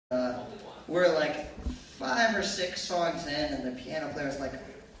we're like 5 or 6 songs in, and the piano player's like,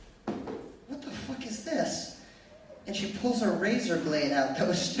 what the fuck is this? And she pulls a razor blade out that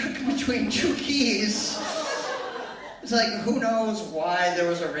was stuck between 2 keys. It's like, who knows why there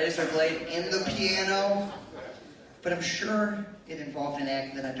was a razor blade in the piano, but I'm sure it involved an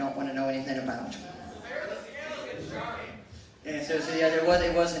act that I don't want to know anything about. And so yeah,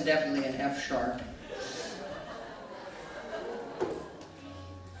 it wasn't definitely an F sharp.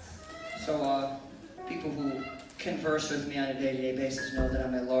 So people who converse with me on a day-to-day basis know that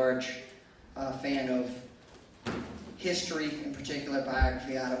I'm a large fan of history, in particular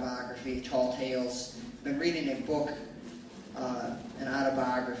biography, autobiography, tall tales. I've been reading a book, an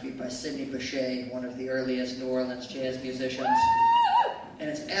autobiography by Sidney Bechet, one of the earliest New Orleans jazz musicians. And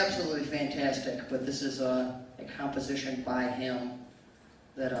it's absolutely fantastic, but this is a composition by him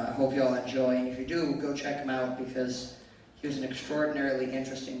that I hope you all enjoy. And if you do, go check him out, because he was an extraordinarily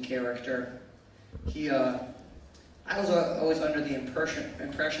interesting character. I was always under the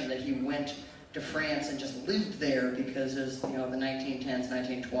impression that he went to France and just lived there because it was, the 1910s,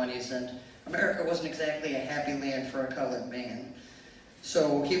 1920s, and America wasn't exactly a happy land for a colored man.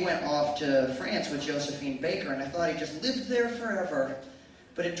 So he went off to France with Josephine Baker, and I thought he just lived there forever.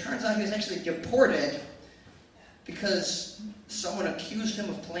 But it turns out he was actually deported because someone accused him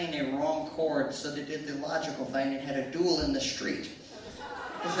of playing a wrong chord, so they did the logical thing and had a duel in the street.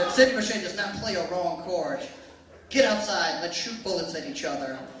 He said, Sidney Bechet does not play a wrong chord. Get outside, let's shoot bullets at each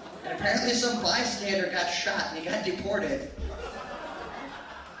other. And apparently some bystander got shot and he got deported.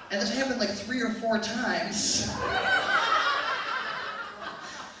 And this happened like 3 or 4 times.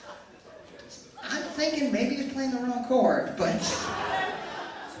 I'm thinking maybe he's playing the wrong chord, but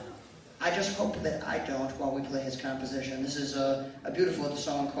I just hope that I don't while we play his composition. This is a beautiful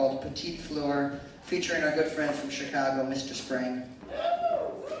song called Petite Fleur, featuring our good friend from Chicago, Mr. Spring.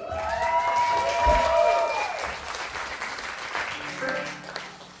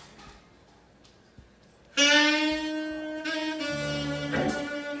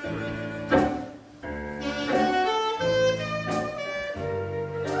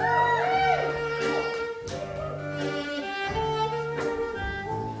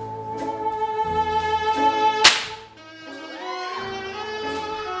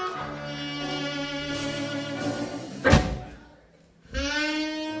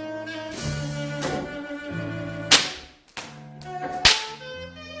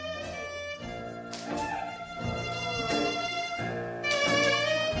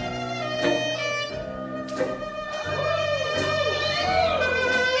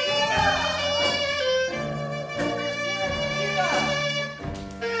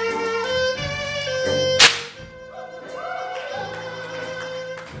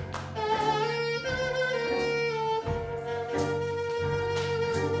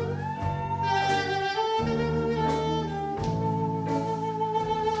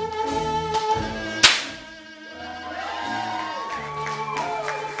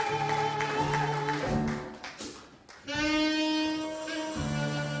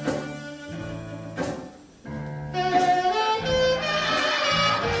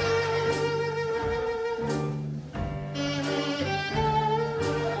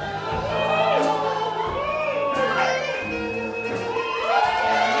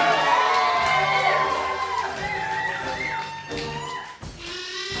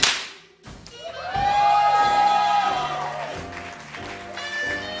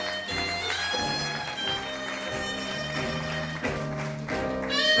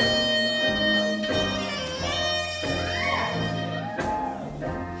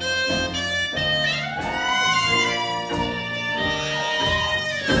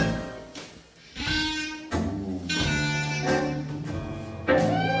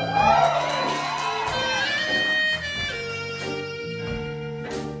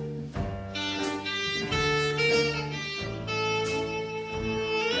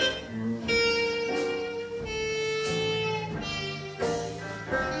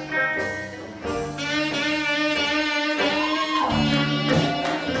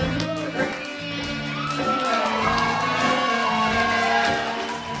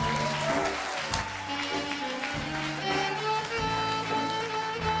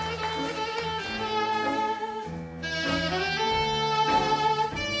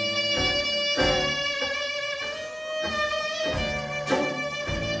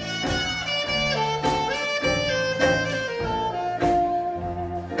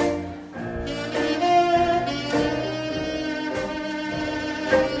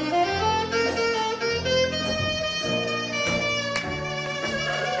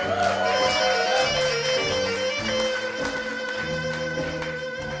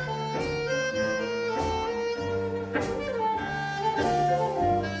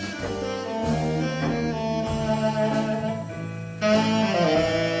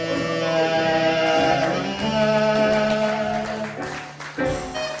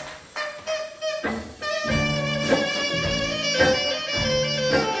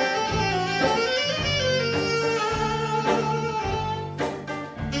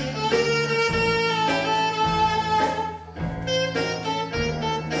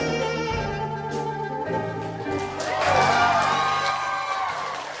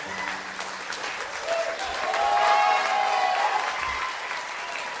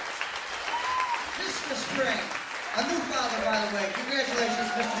 Mr. Spring, a new father, by the way.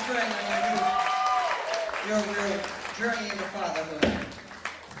 Congratulations, Mr. Spring, on your journey into fatherhood.